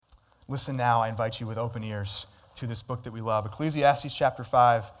Listen now, I invite you with open ears to this book that we love, Ecclesiastes chapter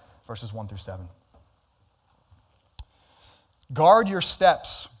 5, verses 1 through 7. Guard your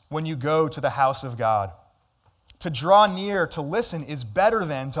steps when you go to the house of God. To draw near to listen is better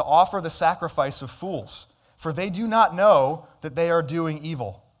than to offer the sacrifice of fools, for they do not know that they are doing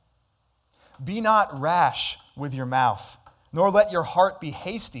evil. Be not rash with your mouth, nor let your heart be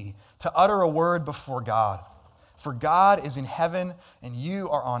hasty to utter a word before God. For God is in heaven and you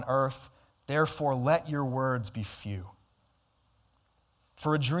are on earth, therefore let your words be few.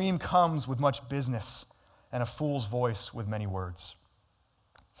 For a dream comes with much business, and a fool's voice with many words.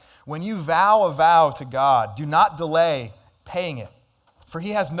 When you vow a vow to God, do not delay paying it, for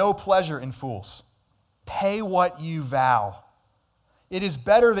he has no pleasure in fools. Pay what you vow. It is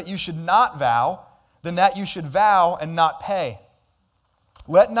better that you should not vow than that you should vow and not pay.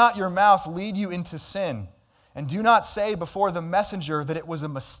 Let not your mouth lead you into sin, and do not say before the messenger that it was a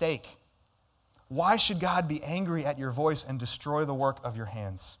mistake. Why should God be angry at your voice and destroy the work of your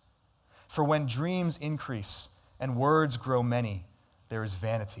hands? For when dreams increase and words grow many, there is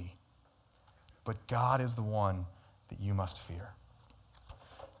vanity. But God is the one that you must fear.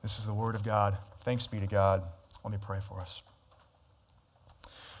 This is the word of God. Thanks be to God. Let me pray for us.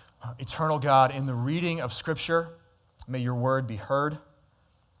 Eternal God, in the reading of Scripture, may your word be heard.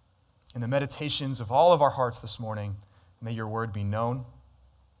 In the meditations of all of our hearts this morning, may your word be known.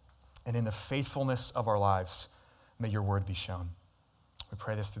 And in the faithfulness of our lives, may your word be shown. We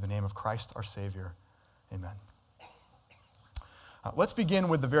pray this through the name of Christ, our Savior. Amen. Let's begin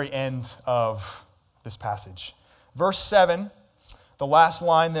with the very end of this passage. Verse 7, the last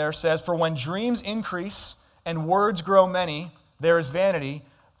line there says, "For when dreams increase and words grow many, there is vanity,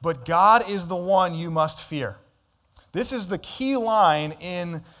 but God is the one you must fear." This is the key line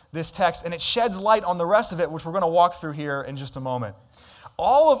in this text, and it sheds light on the rest of it, which we're going to walk through here in just a moment.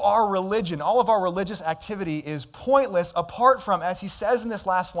 All of our religion, all of our religious activity is pointless apart from, as he says in this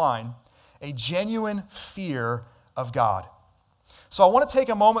last line, a genuine fear of God. So I want to take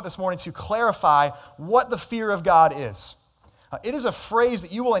a moment this morning to clarify what the fear of God is. It is a phrase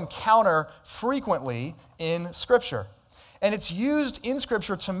that you will encounter frequently in Scripture. And it's used in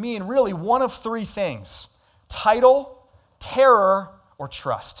Scripture to mean really one of three things: title, terror, or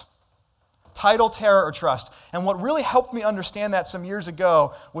trust. Title, terror, or trust. And what really helped me understand that some years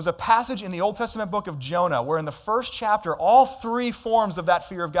ago was a passage in the Old Testament book of Jonah, where in the first chapter, all three forms of that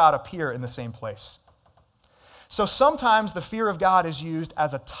fear of God appear in the same place. So sometimes the fear of God is used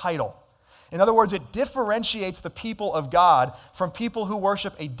as a title. In other words, it differentiates the people of God from people who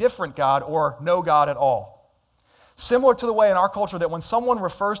worship a different God or no God at all. Similar to the way in our culture that when someone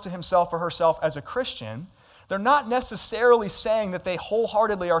refers to himself or herself as a Christian, they're not necessarily saying that they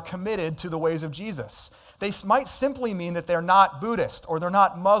wholeheartedly are committed to the ways of Jesus. They might simply mean that they're not Buddhist, or they're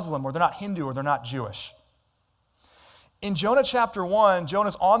not Muslim, or they're not Hindu, or they're not Jewish. In Jonah chapter 1,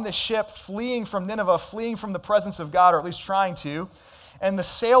 Jonah's on this ship fleeing from Nineveh, fleeing from the presence of God, or at least trying to, and the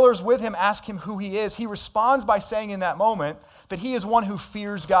sailors with him ask him who he is. He responds by saying in that moment that he is one who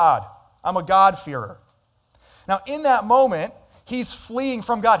fears God. I'm a God-fearer. Now, in that moment, he's fleeing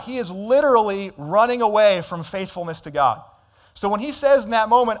from God. He is literally running away from faithfulness to God. So when he says in that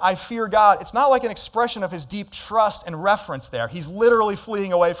moment, I fear God, it's not like an expression of his deep trust and reverence there. He's literally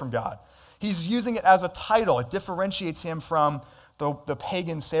fleeing away from God. He's using it as a title. It differentiates him from the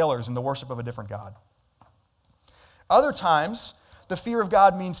pagan sailors in the worship of a different God. Other times, the fear of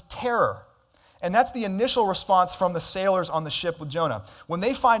God means terror. And that's the initial response from the sailors on the ship with Jonah. When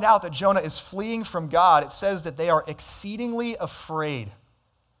they find out that Jonah is fleeing from God, it says that they are exceedingly afraid.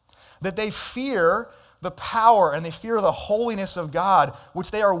 That they fear the power and they fear the holiness of God,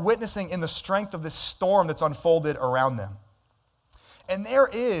 which they are witnessing in the strength of this storm that's unfolded around them. And there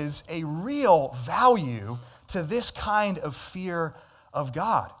is a real value to this kind of fear of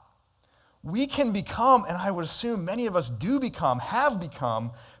God. We can become, and I would assume many of us do become, have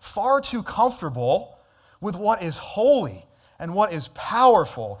become, far too comfortable with what is holy and what is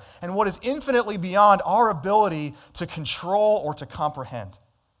powerful and what is infinitely beyond our ability to control or to comprehend.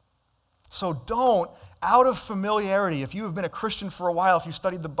 So don't, out of familiarity, if you have been a Christian for a while, if you've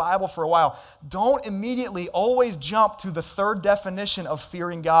studied the Bible for a while, don't immediately always jump to the third definition of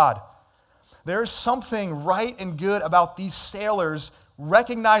fearing God. There's something right and good about these sailors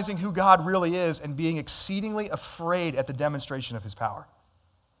recognizing who God really is and being exceedingly afraid at the demonstration of his power.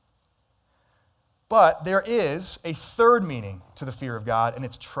 But there is a third meaning to the fear of God, and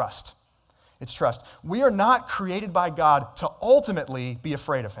it's trust. It's trust. We are not created by God to ultimately be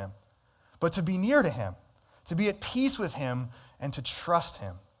afraid of him, but to be near to him, to be at peace with him, and to trust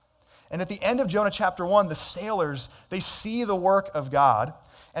him. And at the end of Jonah chapter 1, the sailors, they see the work of God,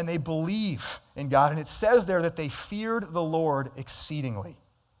 and they believe in God. And it says there that they feared the Lord exceedingly.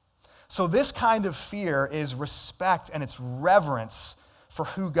 So this kind of fear is respect and it's reverence for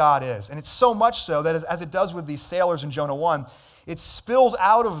who God is. And it's so much so that as it does with these sailors in Jonah 1, it spills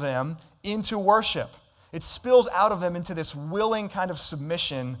out of them into worship. It spills out of them into this willing kind of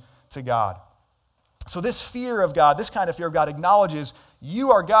submission to God. So this fear of God, this kind of fear of God acknowledges,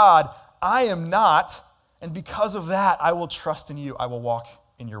 you are God, I am not, and because of that, I will trust in you. I will walk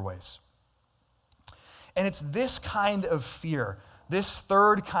in your ways. And it's this kind of fear, this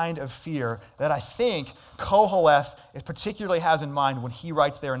third kind of fear, that I think Koheleth particularly has in mind when he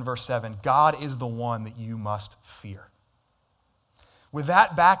writes there in verse 7, God is the one that you must fear. With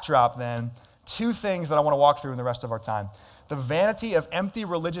that backdrop, then, two things that I want to walk through in the rest of our time. The vanity of empty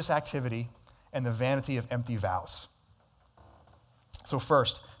religious activity and the vanity of empty vows. So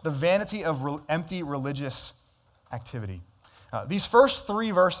first, the vanity of empty religious activity. These first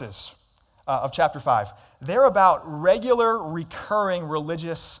three verses of chapter 5, they're about regular, recurring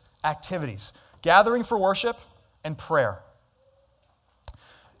religious activities, gathering for worship and prayer.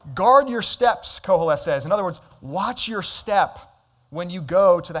 Guard your steps, Koheleth says. In other words, watch your step when you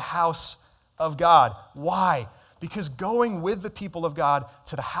go to the house of God. Why? Because going with the people of God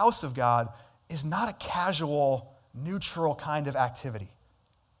to the house of God is not a casual, neutral kind of activity.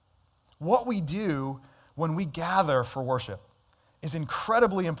 What we do when we gather for worship is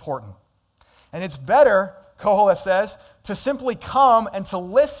incredibly important. And it's better, Koheleth says, to simply come and to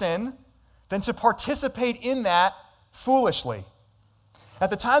listen than to participate in that foolishly. At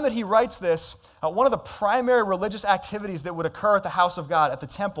the time that he writes this, one of the primary religious activities that would occur at the house of God, at the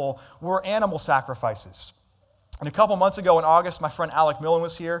temple, were animal sacrifices. And a couple months ago in August, my friend Alec Millen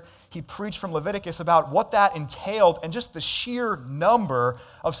was here. He preached from Leviticus about what that entailed and just the sheer number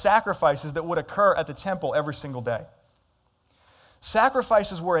of sacrifices that would occur at the temple every single day.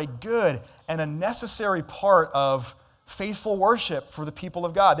 Sacrifices were a good and a necessary part of faithful worship for the people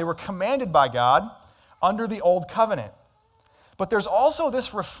of God. They were commanded by God under the Old Covenant. But there's also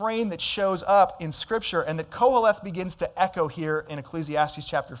this refrain that shows up in Scripture and that Koheleth begins to echo here in Ecclesiastes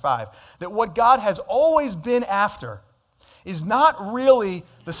chapter 5, that what God has always been after is not really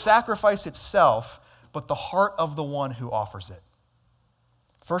the sacrifice itself, but the heart of the one who offers it.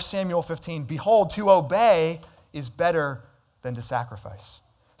 1 Samuel 15, behold, to obey is better than to sacrifice.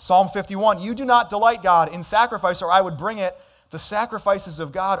 Psalm 51, you do not delight, God, in sacrifice, or I would bring it. The sacrifices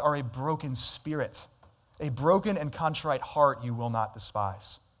of God are a broken spirit. A broken and contrite heart you will not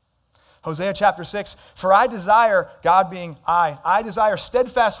despise. Hosea chapter 6, for I desire, God being I desire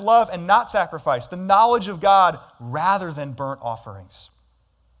steadfast love and not sacrifice, the knowledge of God rather than burnt offerings.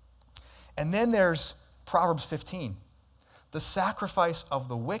 And then there's Proverbs 15. The sacrifice of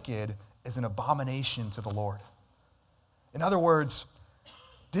the wicked is an abomination to the Lord. In other words,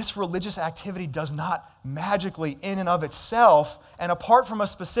 this religious activity does not magically, in and of itself, and apart from a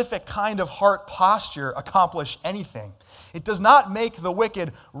specific kind of heart posture, accomplish anything. It does not make the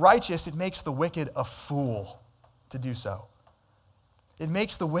wicked righteous, it makes the wicked a fool to do so. It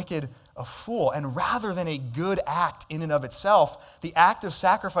makes the wicked a fool, and rather than a good act in and of itself, the act of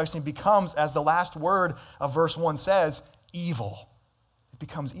sacrificing becomes, as the last word of verse 1 says, evil. It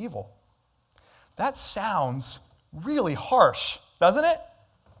becomes evil. That sounds really harsh, doesn't it?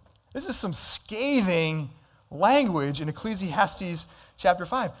 This is some scathing language in Ecclesiastes chapter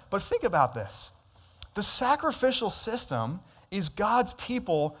 5. But think about this. The sacrificial system is God's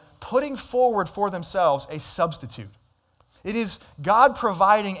people putting forward for themselves a substitute. It is God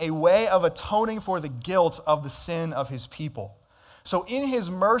providing a way of atoning for the guilt of the sin of his people. So in his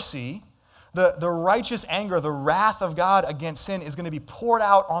mercy, the righteous anger, the wrath of God against sin is going to be poured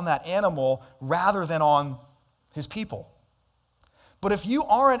out on that animal rather than on his people. But if you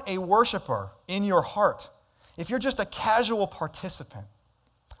aren't a worshiper in your heart, if you're just a casual participant,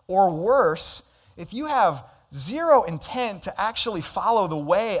 or worse, if you have zero intent to actually follow the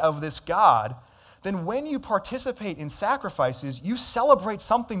way of this God, then when you participate in sacrifices, you celebrate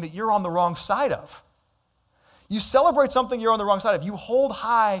something that you're on the wrong side of. You celebrate something you're on the wrong side of. You hold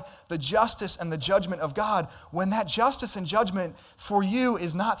high the justice and the judgment of God when that justice and judgment for you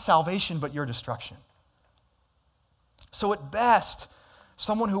is not salvation but your destruction. So at best,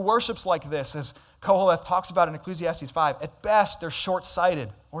 someone who worships like this, as Koheleth talks about in Ecclesiastes 5, at best they're short-sighted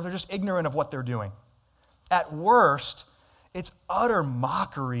or they're just ignorant of what they're doing. At worst, it's utter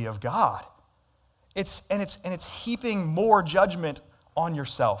mockery of God. It's heaping more judgment on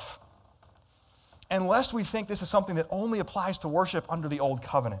yourself. And lest we think this is something that only applies to worship under the Old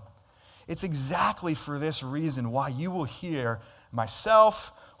Covenant, it's exactly for this reason why you will hear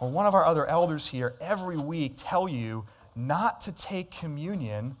myself or one of our other elders here every week tell you not to take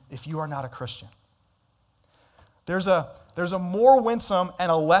communion if you are not a Christian. There's a more winsome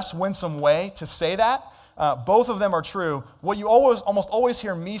and a less winsome way to say that. Both of them are true. What you almost always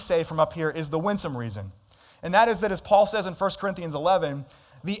hear me say from up here is the winsome reason. And that is that, as Paul says in 1 Corinthians 11,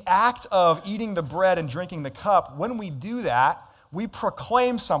 the act of eating the bread and drinking the cup, when we do that, we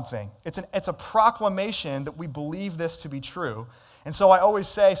proclaim something. It's a proclamation that we believe this to be true. And so I always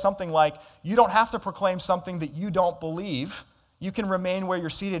say something like, you don't have to proclaim something that you don't believe. You can remain where you're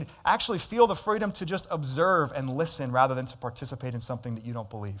seated. Actually feel the freedom to just observe and listen rather than to participate in something that you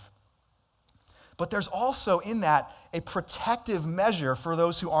don't believe. But there's also in that a protective measure for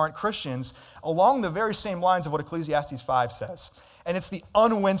those who aren't Christians along the very same lines of what Ecclesiastes 5 says. And it's the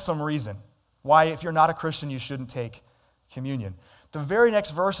unwinsome reason why, if you're not a Christian, you shouldn't take communion. The very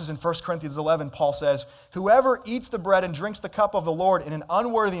next verses in 1 Corinthians 11, Paul says, "Whoever eats the bread and drinks the cup of the Lord in an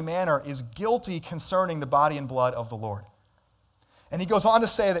unworthy manner is guilty concerning the body and blood of the Lord." And he goes on to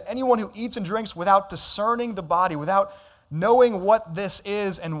say that anyone who eats and drinks without discerning the body, without knowing what this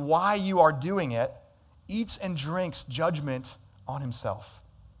is and why you are doing it, eats and drinks judgment on himself.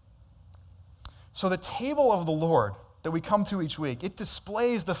 So the table of the Lord that we come to each week, it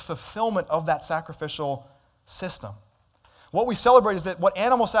displays the fulfillment of that sacrificial system. What we celebrate is that what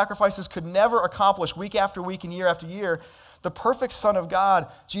animal sacrifices could never accomplish week after week and year after year, the perfect Son of God,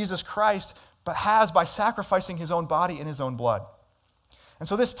 Jesus Christ, but has by sacrificing his own body and his own blood. And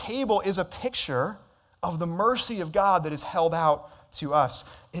so this table is a picture of the mercy of God that is held out to us.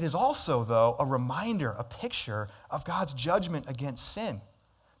 It is also, though, a reminder, a picture of God's judgment against sin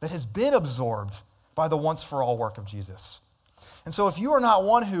that has been absorbed by the once-for-all work of Jesus. And so if you are not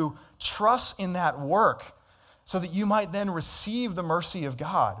one who trusts in that work so that you might then receive the mercy of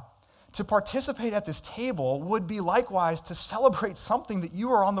God, to participate at this table would be likewise to celebrate something that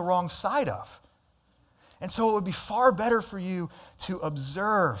you are on the wrong side of. And so it would be far better for you to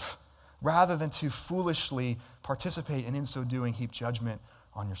observe rather than to foolishly participate and in so doing heap judgment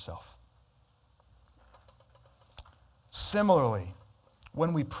on yourself. Similarly,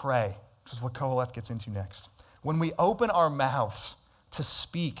 when we pray, which is what Koheleth gets into next, when we open our mouths to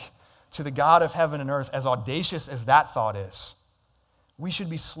speak to the God of heaven and earth, as audacious as that thought is, we should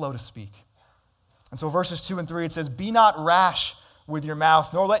be slow to speak. And so verses 2 and 3, it says, "Be not rash with your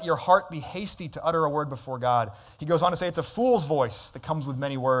mouth, nor let your heart be hasty to utter a word before God." He goes on to say it's a fool's voice that comes with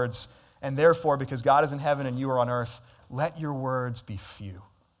many words, and therefore, because God is in heaven and you are on earth, let your words be few.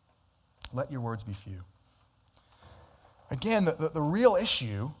 Let your words be few. Again, the real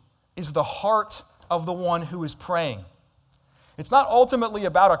issue is the heart of the one who is praying. It's not ultimately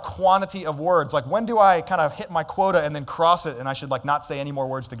about a quantity of words, like when do I kind of hit my quota and then cross it and I should not say any more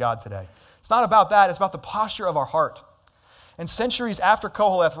words to God today. It's not about that, it's about the posture of our heart. And centuries after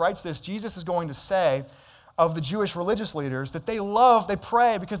Koheleth writes this, Jesus is going to say of the Jewish religious leaders that they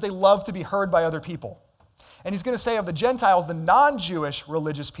pray because they love to be heard by other people. And he's going to say of the Gentiles, the non-Jewish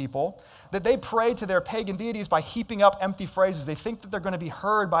religious people, that they pray to their pagan deities by heaping up empty phrases. They think that they're going to be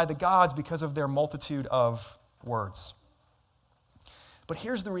heard by the gods because of their multitude of words. But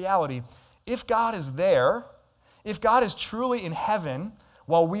here's the reality. If God is there, if God is truly in heaven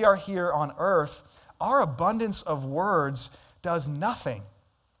while we are here on earth, our abundance of words does nothing.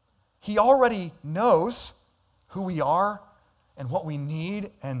 He already knows who we are and what we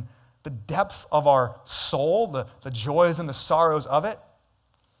need and the depths of our soul, the joys and the sorrows of it.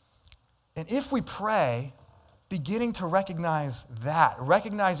 And if we pray, beginning to recognize that,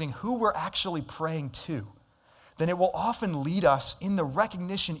 recognizing who we're actually praying to, then it will often lead us in the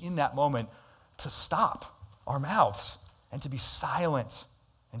recognition in that moment to stop our mouths and to be silent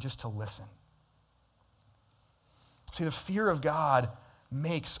and just to listen. See, the fear of God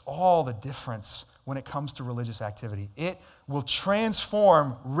makes all the difference when it comes to religious activity. It will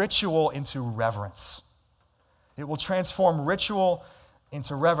transform ritual into reverence. It will transform ritual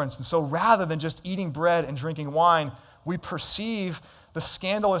into reverence. And so rather than just eating bread and drinking wine, we perceive the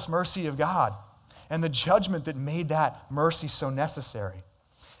scandalous mercy of God and the judgment that made that mercy so necessary.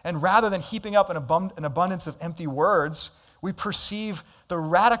 And rather than heaping up an abundance of empty words, we perceive the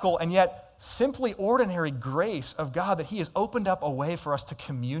radical and yet simply ordinary grace of God that he has opened up a way for us to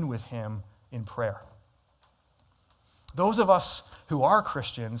commune with him in prayer. Those of us who are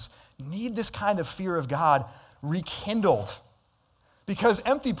Christians need this kind of fear of God rekindled, because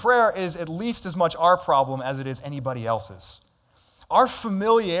empty prayer is at least as much our problem as it is anybody else's. Our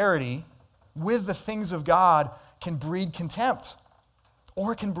familiarity with the things of God can breed contempt,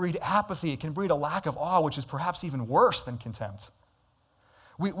 or it can breed apathy. It can breed a lack of awe, which is perhaps even worse than contempt.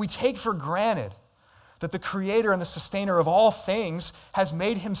 We take for granted that the creator and the sustainer of all things has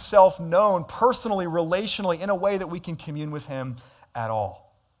made himself known personally, relationally, in a way that we can commune with him at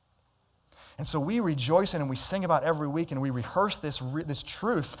all. And so we rejoice in and we sing about every week and we rehearse this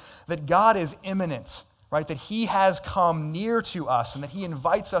truth that God is immanent, right? That he has come near to us and that he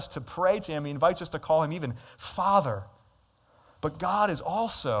invites us to pray to him. He invites us to call him even Father. But God is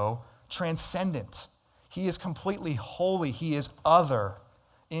also transcendent. He is completely holy. He is other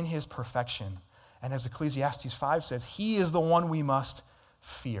in his perfection. And as Ecclesiastes 5 says, he is the one we must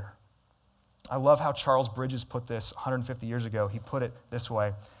fear. I love how Charles Bridges put this 150 years ago. He put it this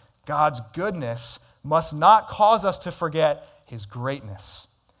way: God's goodness must not cause us to forget his greatness.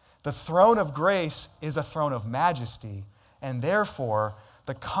 The throne of grace is a throne of majesty, and therefore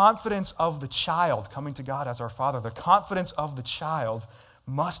the confidence of the child coming to God as our Father, the confidence of the child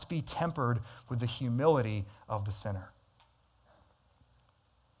must be tempered with the humility of the sinner.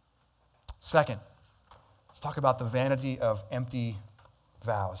 Second, let's talk about the vanity of empty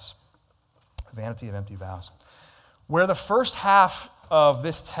vows. Vanity of empty vows. Where the first half of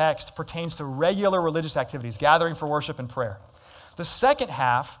this text pertains to regular religious activities, gathering for worship and prayer, the second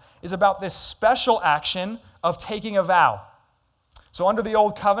half is about this special action of taking a vow. So under the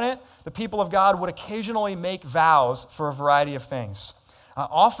Old Covenant, the people of God would occasionally make vows for a variety of things.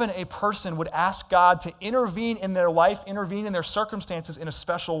 Often a person would ask God to intervene in their life, intervene in their circumstances in a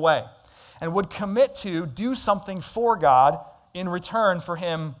special way, and would commit to do something for God in return for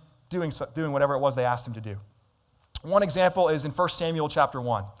him doing whatever it was they asked him to do. One example is in 1 Samuel chapter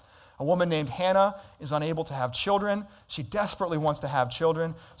 1. A woman named Hannah is unable to have children. She desperately wants to have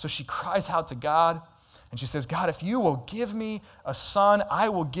children, so she cries out to God, and she says, God, if you will give me a son, I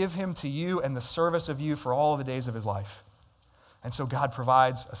will give him to you and the service of you for all of the days of his life. And so God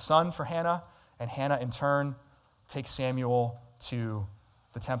provides a son for Hannah, and Hannah in turn takes Samuel to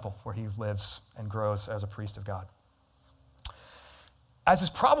the temple where he lives and grows as a priest of God. As is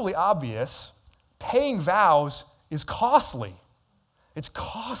probably obvious, paying vows is costly. It's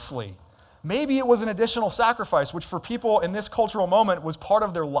costly. Maybe it was an additional sacrifice, which for people in this cultural moment was part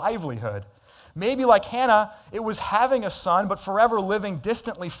of their livelihood. Maybe like Hannah, it was having a son, but forever living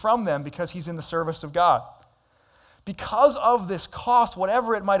distantly from them because he's in the service of God. Because of this cost,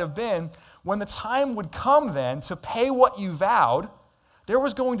 whatever it might have been, when the time would come then to pay what you vowed, there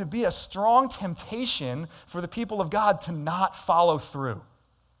was going to be a strong temptation for the people of God to not follow through.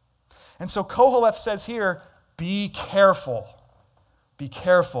 And so Koheleth says here, be careful. Be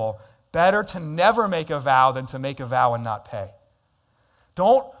careful. Better to never make a vow than to make a vow and not pay.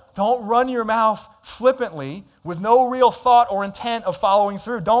 Don't run your mouth flippantly with no real thought or intent of following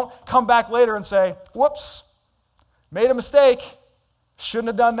through. Don't come back later and say, whoops, made a mistake, shouldn't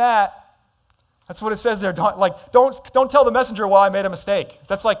have done that. That's what it says there. Don't tell the messenger, well, I made a mistake.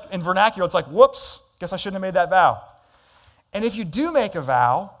 That's like in vernacular, it's like, whoops, guess I shouldn't have made that vow. And if you do make a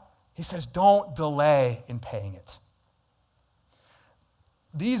vow, he says, don't delay in paying it.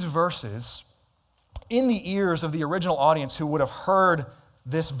 These verses, in the ears of the original audience who would have heard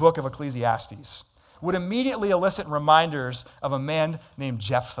this book of Ecclesiastes, would immediately elicit reminders of a man named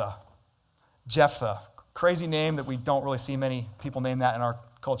Jephthah. Jephthah, crazy name that we don't really see many people name that in our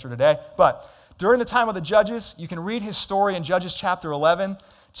culture today. But during the time of the Judges, you can read his story in Judges chapter 11.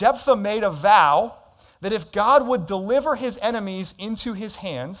 Jephthah made a vow that if God would deliver his enemies into his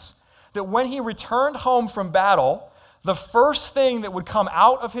hands, that when he returned home from battle, the first thing that would come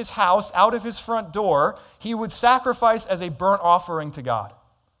out of his house, out of his front door, he would sacrifice as a burnt offering to God.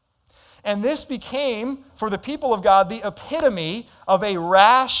 And this became, for the people of God, the epitome of a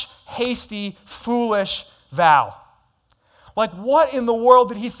rash, hasty, foolish vow. Like, what in the world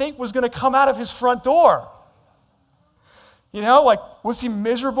did he think was going to come out of his front door? You know, like, was he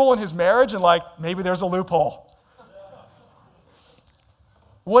miserable in his marriage and like, maybe there's a loophole?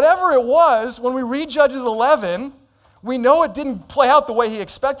 Whatever it was, when we read Judges 11, we know it didn't play out the way he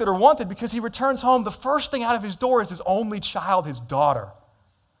expected or wanted because he returns home. The first thing out of his door is his only child, his daughter.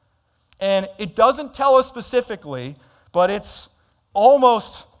 And it doesn't tell us specifically, but it's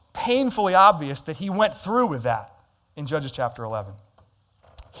almost painfully obvious that he went through with that in Judges chapter 11.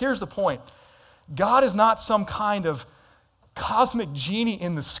 Here's the point. God is not some kind of cosmic genie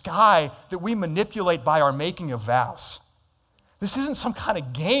in the sky that we manipulate by our making of vows. This isn't some kind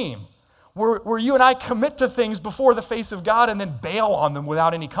of game where you and I commit to things before the face of God and then bail on them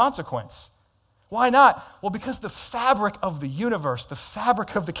without any consequence. Why not? Well, because the fabric of the universe, the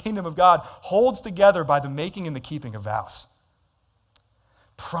fabric of the kingdom of God holds together by the making and the keeping of vows.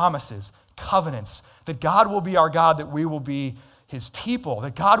 Promises, covenants, that God will be our God, that we will be his people,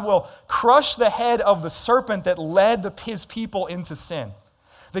 that God will crush the head of the serpent that led his people into sin,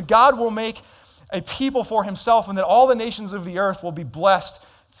 that God will make a people for himself, and that all the nations of the earth will be blessed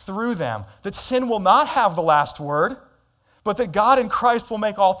through them. That sin will not have the last word, but that God in Christ will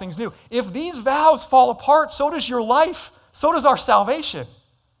make all things new. If these vows fall apart, so does your life, so does our salvation.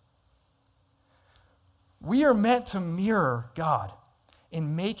 We are meant to mirror God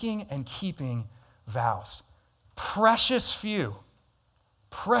in making and keeping vows. Precious few.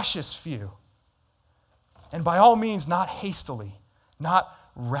 And by all means, not hastily, not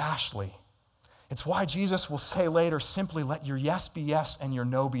rashly. It's why Jesus will say later, simply let your yes be yes and your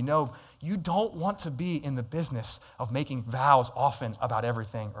no be no. You don't want to be in the business of making vows often about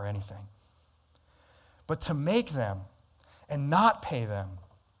everything or anything. But to make them and not pay them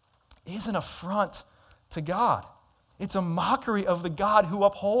is an affront to God. It's a mockery of the God who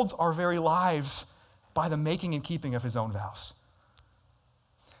upholds our very lives by the making and keeping of his own vows.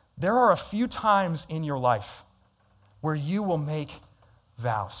 There are a few times in your life where you will make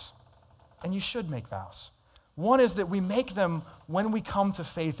vows, and you should make vows. One is that we make them when we come to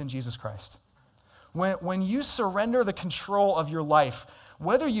faith in Jesus Christ. When you surrender the control of your life,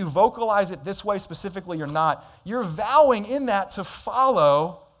 whether you vocalize it this way specifically or not, you're vowing in that to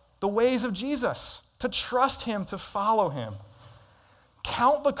follow the ways of Jesus, to trust him, to follow him.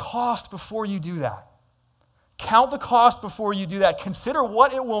 Count the cost before you do that. Count the cost before you do that. Consider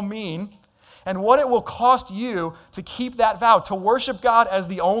what it will mean and what it will cost you to keep that vow, to worship God as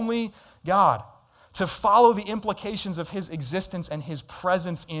the only God, to follow the implications of his existence and his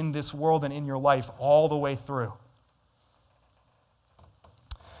presence in this world and in your life all the way through.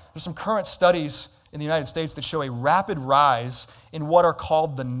 There's some current studies in the United States that show a rapid rise in what are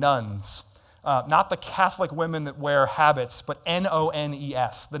called the nuns. Not the Catholic women that wear habits, but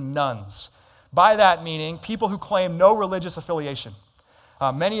N-O-N-E-S, the nuns. By that meaning, people who claim no religious affiliation,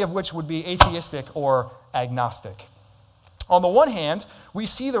 many of which would be atheistic or agnostic. On the one hand, we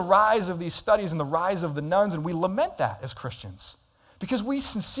see the rise of these studies and the rise of the nuns, and we lament that as Christians because we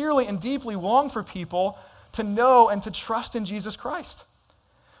sincerely and deeply long for people to know and to trust in Jesus Christ.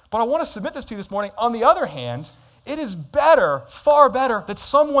 But I want to submit this to you this morning. On the other hand, it is better, far better, that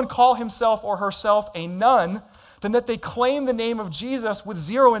someone call himself or herself a nun than that they claim the name of Jesus with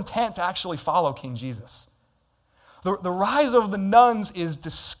zero intent to actually follow King Jesus. The rise of the nuns is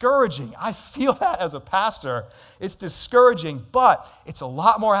discouraging. I feel that as a pastor. It's discouraging, but it's a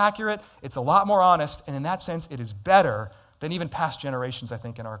lot more accurate, it's a lot more honest, and in that sense, it is better than even past generations, I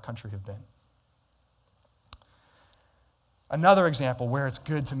think, in our country have been. Another example where it's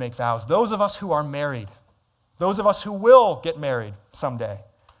good to make vows. Those of us who are married, those of us who will get married someday,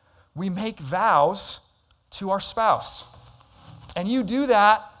 we make vows to our spouse. And you do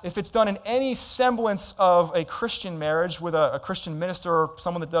that if it's done in any semblance of a Christian marriage with a Christian minister or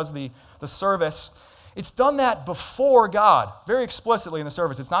someone that does the service. It's done that before God, very explicitly in the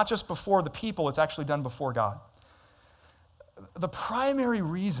service. It's not just before the people, it's actually done before God. The primary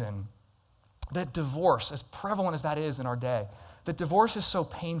reason that divorce, as prevalent as that is in our day, that divorce is so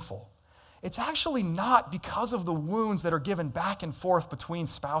painful, it's actually not because of the wounds that are given back and forth between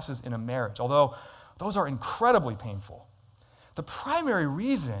spouses in a marriage, although those are incredibly painful. The primary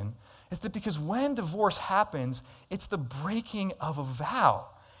reason is that because when divorce happens, it's the breaking of a vow.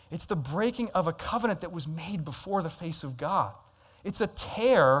 It's the breaking of a covenant that was made before the face of God. It's a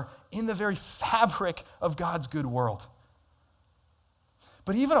tear in the very fabric of God's good world.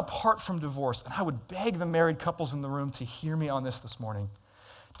 But even apart from divorce, and I would beg the married couples in the room to hear me on this morning,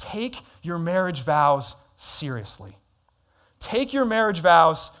 take your marriage vows seriously. Take your marriage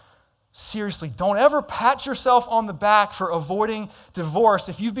vows seriously. Don't ever pat yourself on the back for avoiding divorce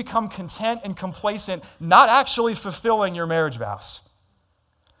if you've become content and complacent, not actually fulfilling your marriage vows.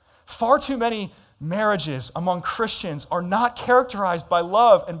 Far too many marriages among Christians are not characterized by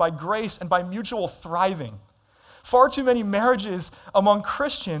love and by grace and by mutual thriving. Far too many marriages among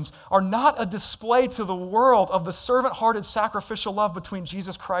Christians are not a display to the world of the servant-hearted sacrificial love between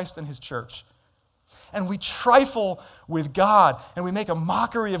Jesus Christ and his church. And we trifle with God, and we make a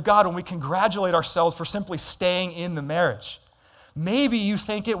mockery of God when we congratulate ourselves for simply staying in the marriage. Maybe you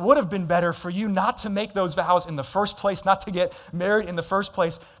think it would have been better for you not to make those vows in the first place, not to get married in the first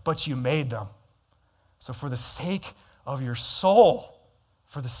place, but you made them. So for the sake of your soul,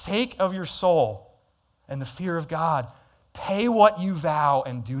 and the fear of God, pay what you vow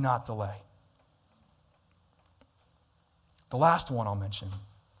and do not delay. The last one I'll mention.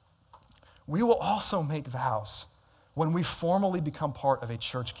 We will also make vows when we formally become part of a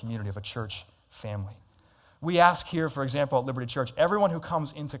church community, of a church family. We ask here, for example, at Liberti Church, everyone who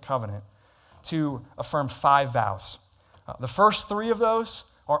comes into covenant to affirm 5 vows. The first 3 of those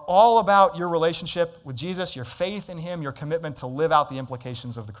are all about your relationship with Jesus, your faith in him, your commitment to live out the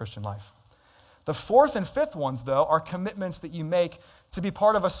implications of the Christian life. The fourth and fifth ones, though, are commitments that you make to be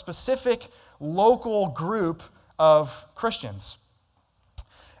part of a specific local group of Christians.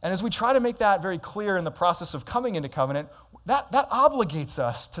 And as we try to make that very clear in the process of coming into covenant, that obligates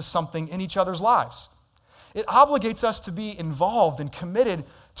us to something in each other's lives. It obligates us to be involved and committed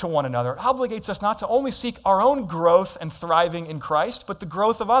to one another. It obligates us not to only seek our own growth and thriving in Christ, but the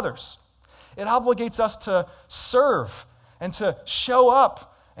growth of others. It obligates us to serve and to show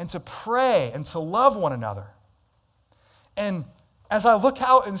up and to pray and to love one another. And as I look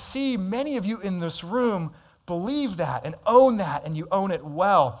out and see many of you in this room believe that, and you own it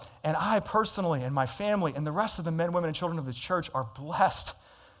well. And I personally and my family and the rest of the men, women, and children of this church are blessed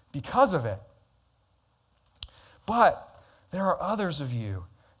because of it. But there are others of you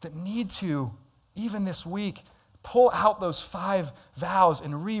that need to, even this week, pull out those 5 vows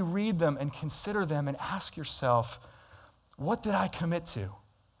and reread them and consider them and ask yourself, what did I commit to?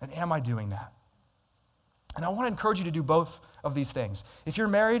 And am I doing that? And I want to encourage you to do both of these things. If you're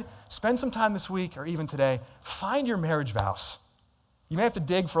married, spend some time this week or even today, find your marriage vows. You may have to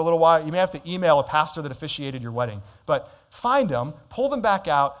dig for a little while. You may have to email a pastor that officiated your wedding. But find them, pull them back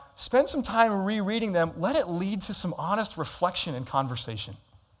out, spend some time rereading them. Let it lead to some honest reflection and conversation.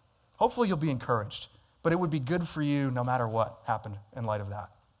 Hopefully you'll be encouraged. But it would be good for you no matter what happened in light of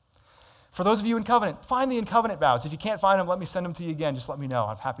that. For those of you in covenant, find the in covenant vows. If you can't find them, let me send them to you again. Just let me know.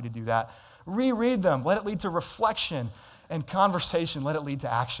 I'm happy to do that. Reread them. Let it lead to reflection and conversation. Let it lead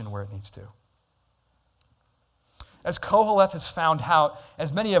to action where it needs to. As Koheleth has found out,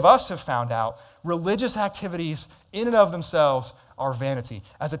 as many of us have found out, religious activities in and of themselves are vanity.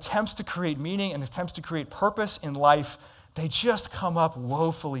 As attempts to create meaning and attempts to create purpose in life, they just come up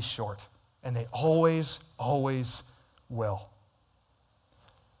woefully short. And they always, always will.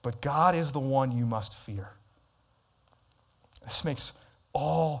 But God is the one you must fear. This makes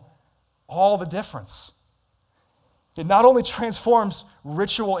all the difference. It not only transforms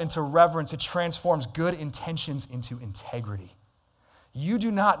ritual into reverence, it transforms good intentions into integrity. You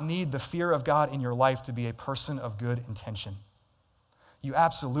do not need the fear of God in your life to be a person of good intention. You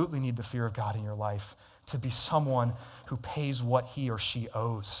absolutely need the fear of God in your life to be someone who pays what he or she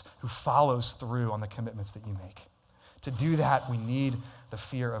owes, who follows through on the commitments that you make. To do that, we need the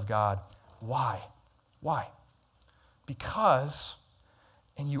fear of God. Why? Why? Because,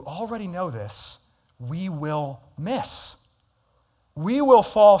 and you already know this, we will miss. We will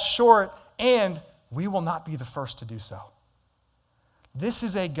fall short, and we will not be the first to do so. This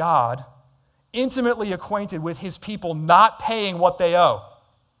is a God intimately acquainted with his people not paying what they owe.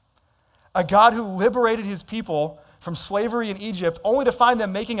 A God who liberated his people from slavery in Egypt only to find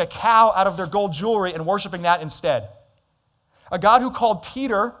them making a cow out of their gold jewelry and worshiping that instead. A God who called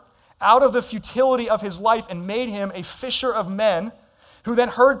Peter out of the futility of his life and made him a fisher of men, who then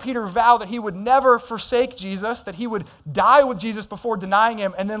heard Peter vow that he would never forsake Jesus, that he would die with Jesus before denying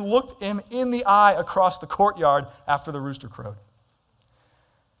him, and then looked him in the eye across the courtyard after the rooster crowed.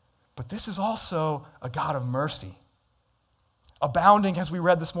 But this is also a God of mercy, abounding, as we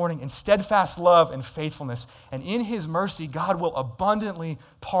read this morning, in steadfast love and faithfulness. And in his mercy, God will abundantly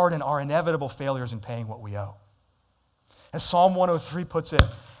pardon our inevitable failures in paying what we owe. As Psalm 103 puts it,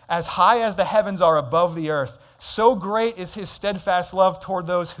 as high as the heavens are above the earth, so great is his steadfast love toward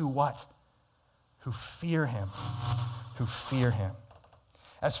those who what? Who fear him. Who fear him.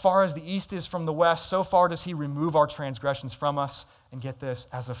 As far as the east is from the west, so far does he remove our transgressions from us. And get this,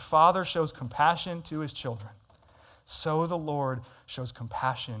 as a father shows compassion to his children, so the Lord shows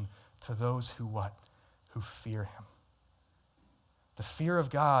compassion to those who what? Who fear him. The fear of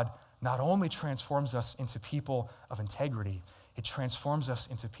God not only transforms us into people of integrity, it transforms us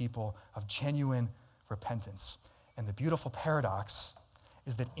into people of genuine repentance. And the beautiful paradox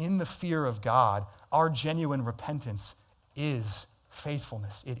is that in the fear of God, our genuine repentance is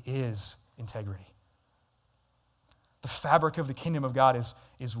faithfulness. It is integrity. The fabric of the kingdom of God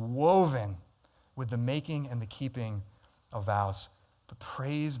is woven with the making and the keeping of vows. But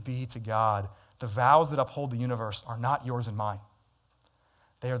praise be to God, the vows that uphold the universe are not yours and mine.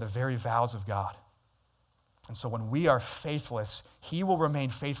 They are the very vows of God. And so when we are faithless, he will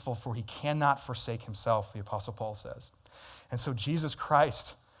remain faithful, for he cannot forsake himself, the Apostle Paul says. And so Jesus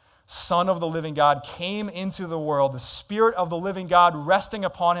Christ, Son of the living God, came into the world, the Spirit of the living God resting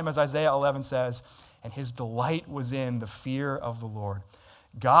upon him, as Isaiah 11 says, and his delight was in the fear of the Lord.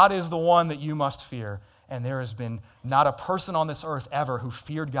 God is the one that you must fear, and there has been not a person on this earth ever who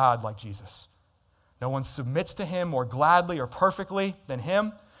feared God like Jesus. No one submits to him more gladly or perfectly than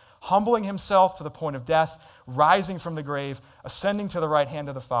him, humbling himself to the point of death, rising from the grave, ascending to the right hand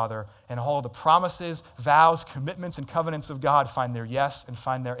of the Father, and all the promises, vows, commitments, and covenants of God find their yes and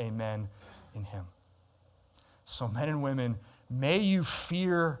find their amen in him. So men and women, may you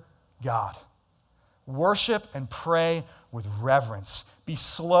fear God. Worship and pray with reverence. Be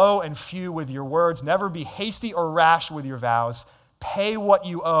slow and few with your words. Never be hasty or rash with your vows. Pay what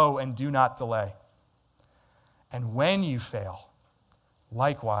you owe and do not delay. And when you fail,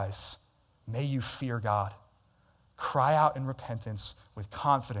 likewise, may you fear God. Cry out in repentance with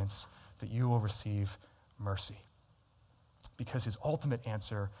confidence that you will receive mercy. Because his ultimate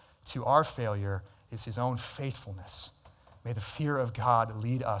answer to our failure is his own faithfulness. May the fear of God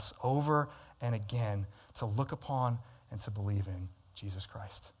lead us over and again to look upon and to believe in Jesus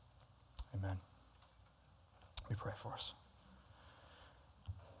Christ. Amen. We pray for us.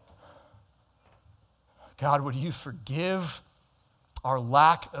 God, would you forgive our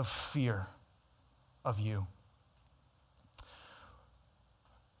lack of fear of you?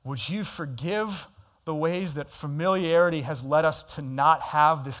 Would you forgive the ways that familiarity has led us to not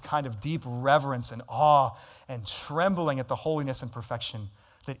have this kind of deep reverence and awe and trembling at the holiness and perfection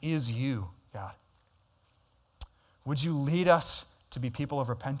that is you, God? Would you lead us to be people of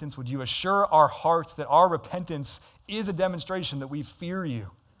repentance? Would you assure our hearts that our repentance is a demonstration that we fear you?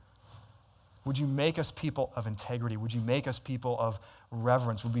 Would you make us people of integrity? Would you make us people of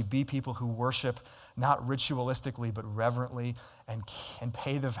reverence? Would we be people who worship not ritualistically but reverently and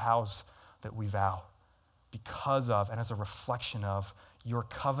pay the vows that we vow because of and as a reflection of your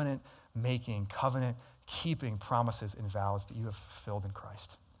covenant-making, covenant-keeping promises and vows that you have fulfilled in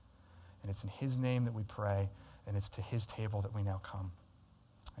Christ? And it's in his name that we pray, and it's to his table that we now come.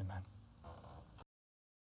 Amen.